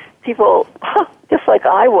 Some people, just like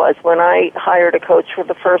I was when I hired a coach for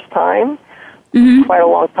the first time, quite a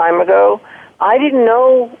long time ago, I didn't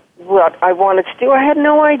know what I wanted to do. I had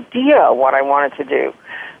no idea what I wanted to do.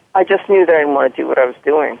 I just knew that I didn't want to do what I was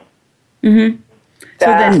doing.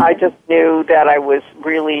 I just knew that I was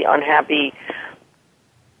really unhappy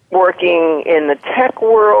working in the tech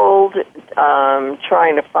world,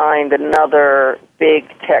 trying to find another big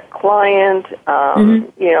tech client,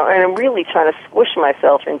 and I'm really trying to squish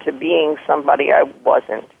myself into being somebody I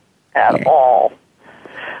wasn't at all.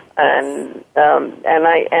 And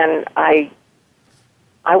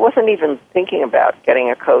I wasn't even thinking about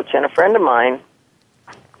getting a coach. And a friend of mine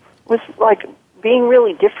was like being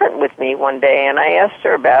really different with me one day, and I asked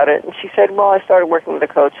her about it, and she said, well, I started working with a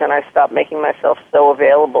coach, and I stopped making myself so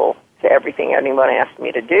available to everything anyone asked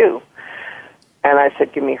me to do. And I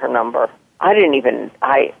said, give me her number. I didn't even,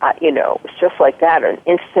 it was just like that, an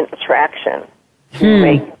instant attraction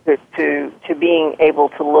to being able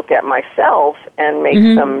to look at myself and make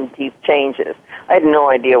some deep changes. I had no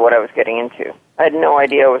idea what I was getting into. I had no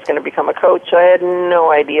idea I was going to become a coach. I had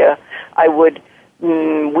no idea I would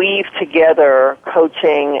weave together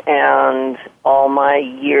coaching and all my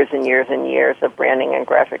years and years and years of branding and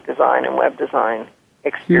graphic design and web design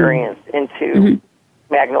experience into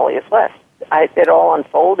Magnolia's West. It all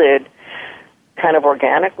unfolded kind of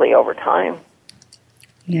organically over time.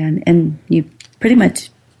 Yeah, and you pretty much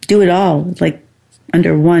do it all, like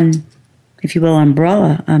under one, if you will,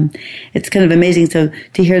 umbrella. It's kind of amazing. So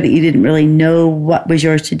to hear that you didn't really know what was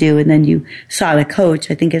yours to do and then you sought a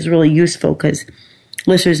coach, I think is really useful because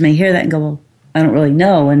listeners may hear that and go, well, I don't really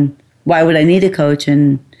know, and why would I need a coach?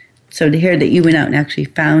 And so to hear that you went out and actually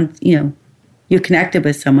found, you connected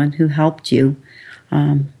with someone who helped you,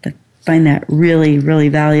 I find that really, really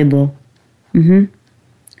valuable. Mm-hmm.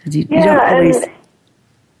 You don't always...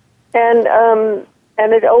 And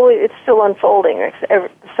it's still unfolding.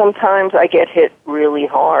 Sometimes I get hit really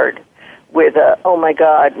hard with oh my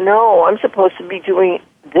God, no, I'm supposed to be doing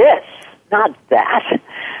this, not that.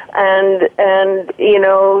 And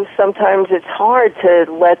sometimes it's hard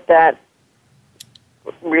to let that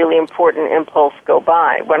really important impulse go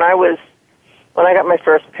by. When I got my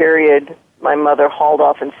first period, my mother hauled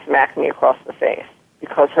off and smacked me across the face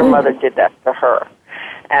because her mother did that to her,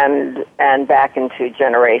 and back into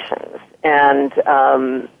generations. And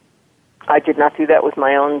I did not do that with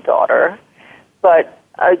my own daughter, but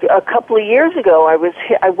a couple of years ago, I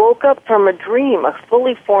woke up from a dream, a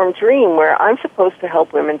fully formed dream, where I'm supposed to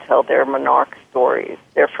help women tell their monarch stories,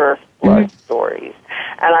 their first blood stories,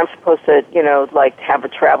 and I'm supposed to, have a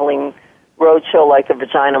traveling roadshow like the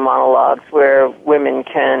Vagina Monologues, where women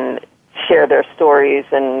can share their stories,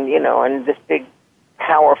 and and this big,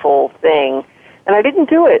 powerful thing. And I didn't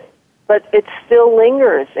do it, but it still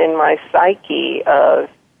lingers in my psyche of,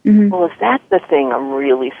 well, is that the thing I'm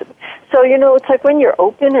really... So, it's like when you're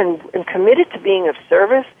open and committed to being of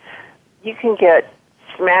service, you can get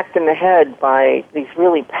smacked in the head by these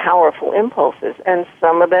really powerful impulses, and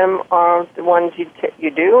some of them are the ones you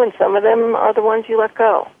do, and some of them are the ones you let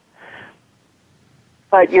go.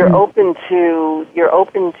 But you're open to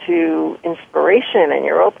inspiration, and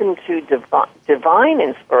you're open to divine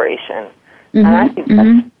inspiration, and I think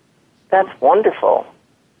that's wonderful.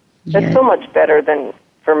 That's so much better than,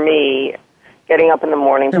 for me, getting up in the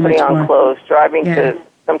morning, putting on clothes, driving to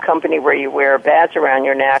some company where you wear a badge around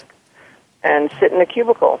your neck, and sit in a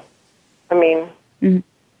cubicle. I mean,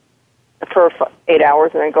 for 8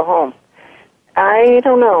 hours and then go home. I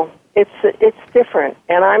don't know. It's different,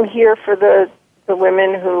 and I'm here for the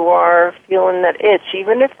women who are feeling that itch,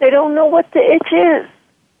 even if they don't know what the itch is.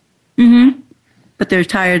 Mm-hmm. But they're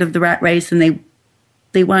tired of the rat race, and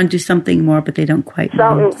they want to do something more, but they don't quite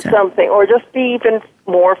know. Something, or just be even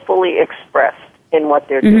more fully expressed in what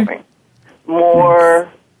they're doing.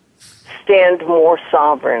 Stand more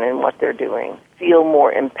sovereign in what they're doing. Feel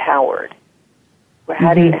more empowered.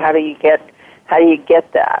 How do you get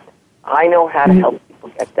that? I know how to help people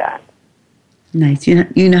get that. Nice. You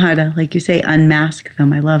know how to, like you say, unmask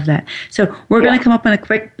them. I love that. So we're going to come up on a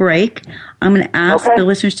quick break. I'm going to ask the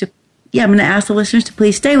listeners to... Yeah, I'm going to ask the listeners to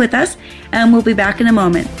please stay with us, and we'll be back in a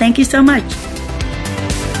moment. Thank you so much.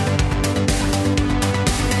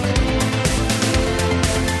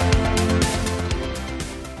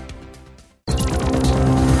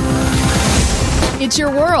 It's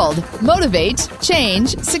your world. Motivate,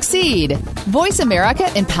 change, succeed.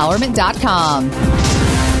 VoiceAmericaEmpowerment.com.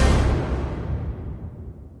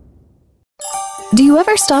 Do you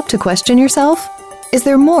ever stop to question yourself? Is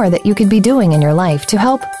there more that you could be doing in your life to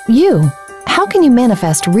help you? How can you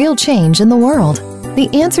manifest real change in the world? The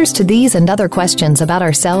answers to these and other questions about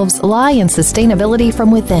ourselves lie in Sustainability from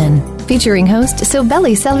Within, featuring host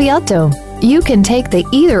Silvelli Salviato. You can take the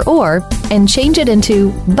either or and change it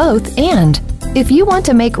into both and. If you want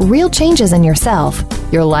to make real changes in yourself,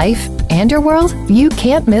 your life, and your world, you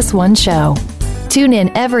can't miss one show. Tune in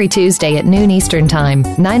every Tuesday at noon Eastern Time,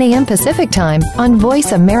 9 a.m. Pacific Time on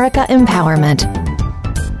Voice America Empowerment.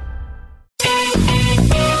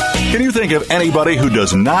 Can you think of anybody who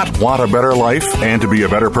does not want a better life and to be a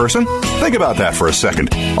better person? Think about that for a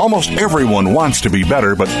second. Almost everyone wants to be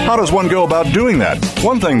better, but how does one go about doing that?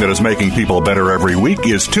 One thing that is making people better every week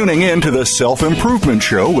is tuning in to the Self-Improvement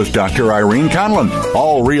Show with Dr. Irene Conlon.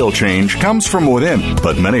 All real change comes from within,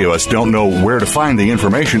 but many of us don't know where to find the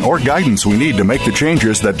information or guidance we need to make the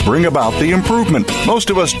changes that bring about the improvement. Most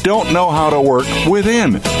of us don't know how to work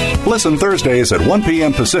within. Listen Thursdays at 1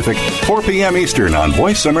 p.m. Pacific, 4 p.m. Eastern on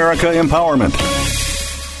Voice America Empowerment.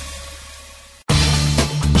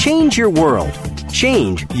 Change your world.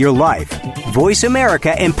 Change your life.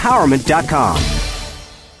 VoiceAmericaEmpowerment.com.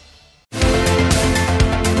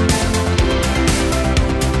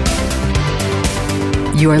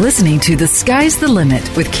 You are listening to The Sky's the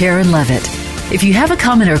Limit with Karen Levitt. If you have a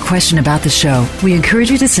comment or question about the show, we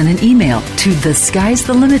encourage you to send an email to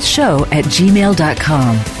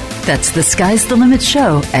thesky'sthelimitshow@gmail.com. That's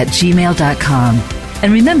thesky'sthelimitshow@gmail.com.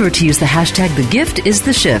 And remember to use the hashtag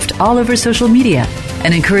 #TheGiftIsTheShift all over social media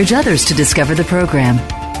and encourage others to discover the program.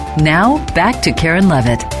 Now, back to Karen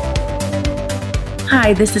Levitt.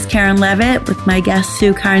 Hi, this is Karen Levitt with my guest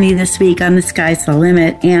Sue Carney this week on The Sky's the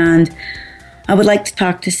Limit. And I would like to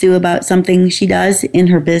talk to Sue about something she does in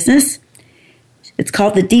her business. It's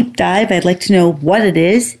called The Deep Dive. I'd like to know what it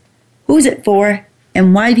is, who's it for,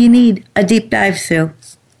 and why do you need a deep dive, Sue?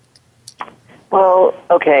 Well,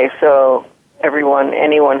 okay, so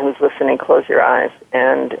anyone who's listening, close your eyes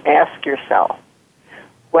and ask yourself,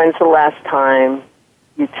 when's the last time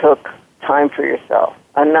you took time for yourself?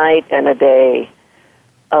 A night and a day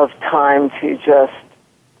of time to just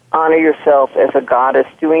honor yourself as a goddess,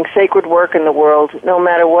 doing sacred work in the world no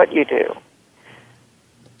matter what you do.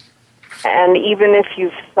 And even if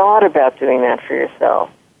you've thought about doing that for yourself,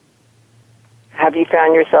 have you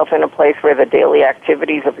found yourself in a place where the daily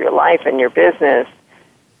activities of your life and your business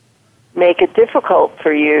make it difficult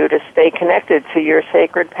for you to stay connected to your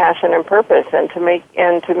sacred passion and purpose, and to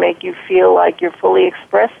make you feel like you're fully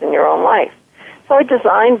expressed in your own life? So I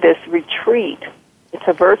designed this retreat. It's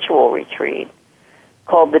a virtual retreat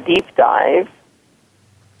called the Deep Dive.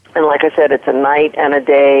 And like I said, it's a night and a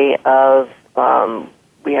day of,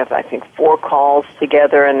 we have, I think, 4 calls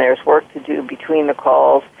together, and there's work to do between the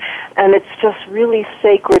calls. And it's just really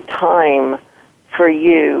sacred time for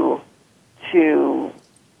you to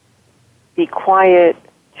be quiet,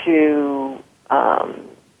 to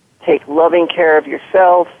take loving care of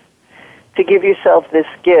yourself, to give yourself this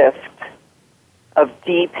gift of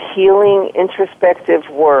deep healing, introspective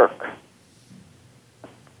work.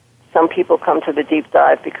 Some people come to the deep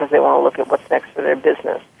dive because they want to look at what's next for their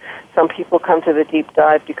business. Some people come to the deep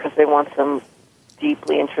dive because they want some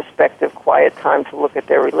deeply introspective, quiet time to look at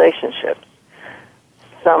their relationships.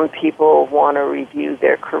 Some people want to review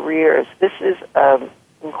their careers. This is an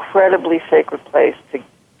incredibly sacred place to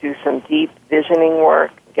do some deep visioning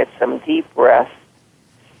work, get some deep rest,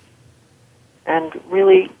 and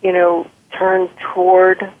really, turn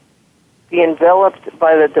toward, be enveloped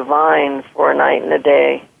by the divine for a night and a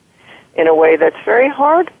day in a way that's very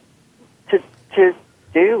hard to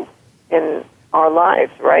do in our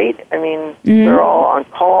lives, right? I mean, we're all on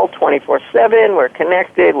call 24/7, we're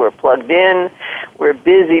connected, we're plugged in, we're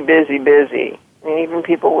busy. I mean, even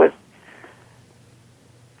people with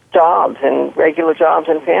jobs and regular jobs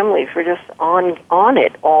and families, we're just on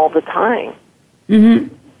it all the time.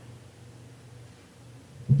 Mm-hmm.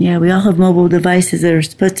 Yeah, we all have mobile devices that are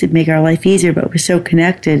supposed to make our life easier, but we're so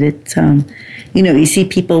connected. It's, you see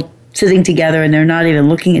people sitting together and they're not even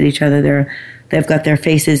looking at each other. They've got their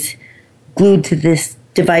faces glued to this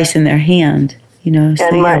device in their hand, So,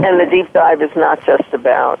 and the deep dive is not just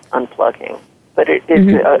about unplugging, but it's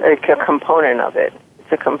a component of it.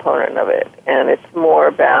 It's a component of it, and it's more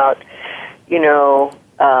about,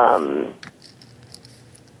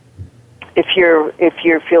 if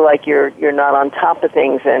you feel like you're not on top of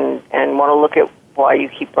things and want to look at why you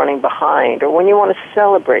keep running behind, or when you want to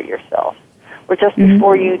celebrate yourself, or just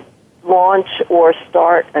before you launch or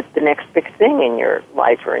start at the next big thing in your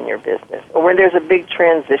life or in your business, or when there's a big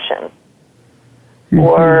transition,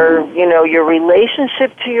 or, your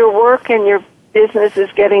relationship to your work and your business is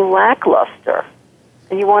getting lackluster,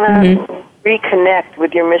 and you want to reconnect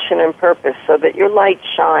with your mission and purpose so that your light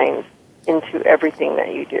shines into everything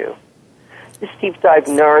that you do. This deep dive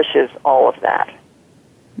nourishes all of that.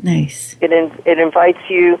 Nice. It invites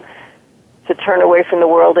you to turn away from the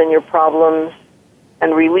world and your problems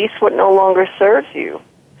and release what no longer serves you,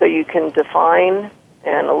 so you can define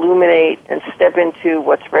and illuminate and step into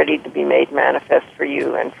what's ready to be made manifest for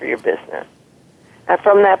you and for your business. And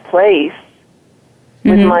from that place,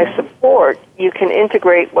 with my support, you can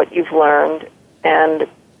integrate what you've learned and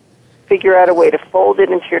figure out a way to fold it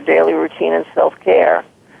into your daily routine and self-care,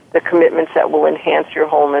 the commitments that will enhance your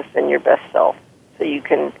wholeness and your best self, so you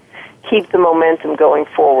can keep the momentum going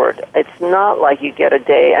forward. It's not like you get a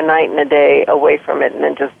night and a day away from it and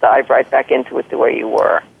then just dive right back into it the way you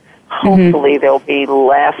were. Hopefully there'll be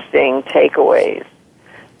lasting takeaways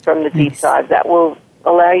from the deep dive that will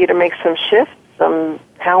allow you to make some shifts, some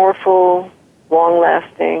powerful,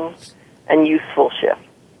 long-lasting, and useful shifts.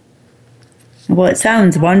 Well, it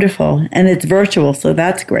sounds wonderful, and it's virtual, so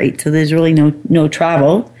that's great. So there's really no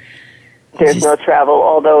travel. There's no travel,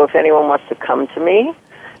 although if anyone wants to come to me,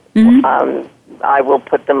 I will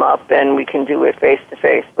put them up, and we can do it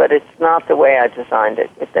face-to-face, but it's not the way I designed it.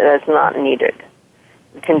 It's not needed.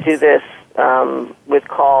 We can do this with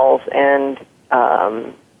calls and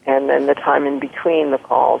then the time in between the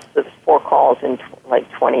calls. So there's 4 calls in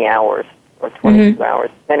 20 hours or 22 hours,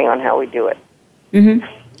 depending on how we do it.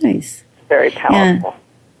 Nice. It's very powerful.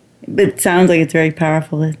 Yeah. But it sounds like it's very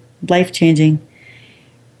powerful, life-changing.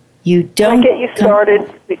 You don't... I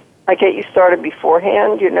get you started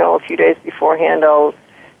beforehand. A few days beforehand, I'll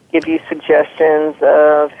give you suggestions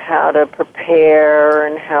of how to prepare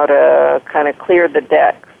and how to kind of clear the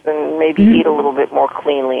decks and maybe eat a little bit more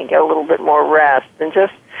cleanly, get a little bit more rest, and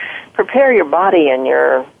just prepare your body and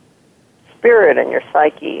your spirit and your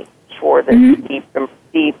psyche for this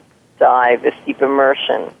deep dive, this deep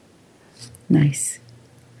immersion. Nice.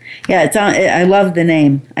 Yeah, I love the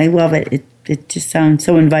name. I love it. It just sounds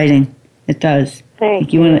so inviting. It does.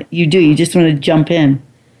 Thank you. You just want to jump in.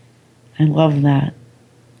 I love that.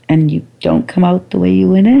 And you don't come out the way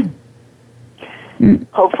you went in.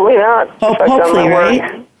 Hopefully not. Hopefully,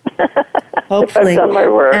 right? Hopefully. I've done my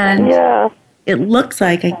work. And it looks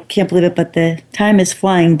like, I can't believe it, but the time is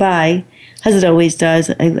flying by, as it always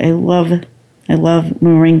does. I love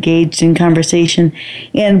when we're engaged in conversation.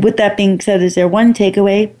 And with that being said, is there one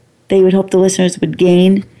takeaway that you would hope the listeners would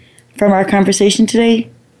gain from our conversation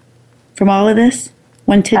today? From all of this?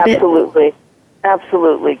 One tidbit?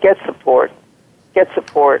 Absolutely. Get support.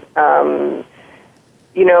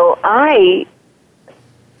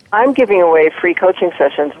 I'm giving away free coaching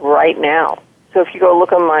sessions right now. So if you go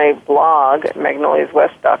look on my blog at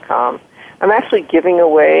magnoliaswest.com, I'm actually giving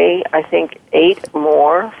away, I think, 8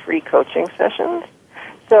 more free coaching sessions.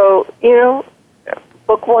 So,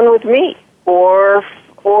 book one with me, or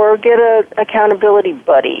get an accountability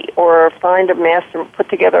buddy, or put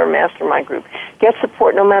together a mastermind group. Get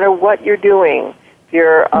support no matter what you're doing. If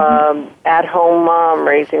you're at-home mom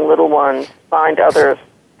raising little ones, find others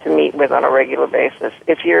to meet with on a regular basis.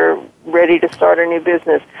 If you're ready to start a new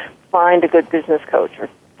business, find a good business coach, or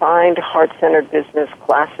find heart-centered business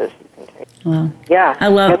classes you can take. Wow. Yeah. I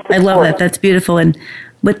love that. That's beautiful. And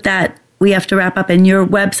with that, we have to wrap up. And your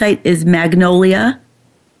website is Magnolia?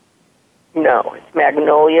 No, it's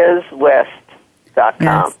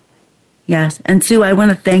magnoliaswest.com. Yes. And Sue, I want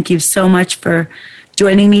to thank you so much for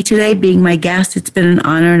joining me today, being my guest. It's been an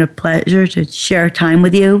honor and a pleasure to share time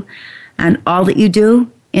with you and all that you do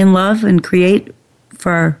in love and create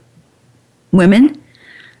for women.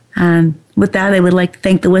 And with that, I would like to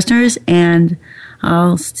thank the listeners, and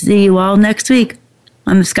I'll see you all next week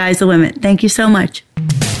on The Sky's the Limit. Thank you so much.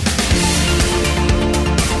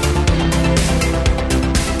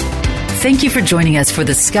 Thank you for joining us for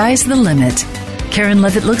The Sky's the Limit. Karen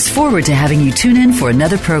Levitt looks forward to having you tune in for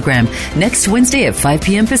another program next Wednesday at 5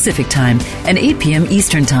 p.m. Pacific Time and 8 p.m.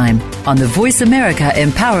 Eastern Time on the Voice America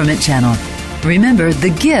Empowerment Channel. Remember,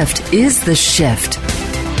 the gift is the shift.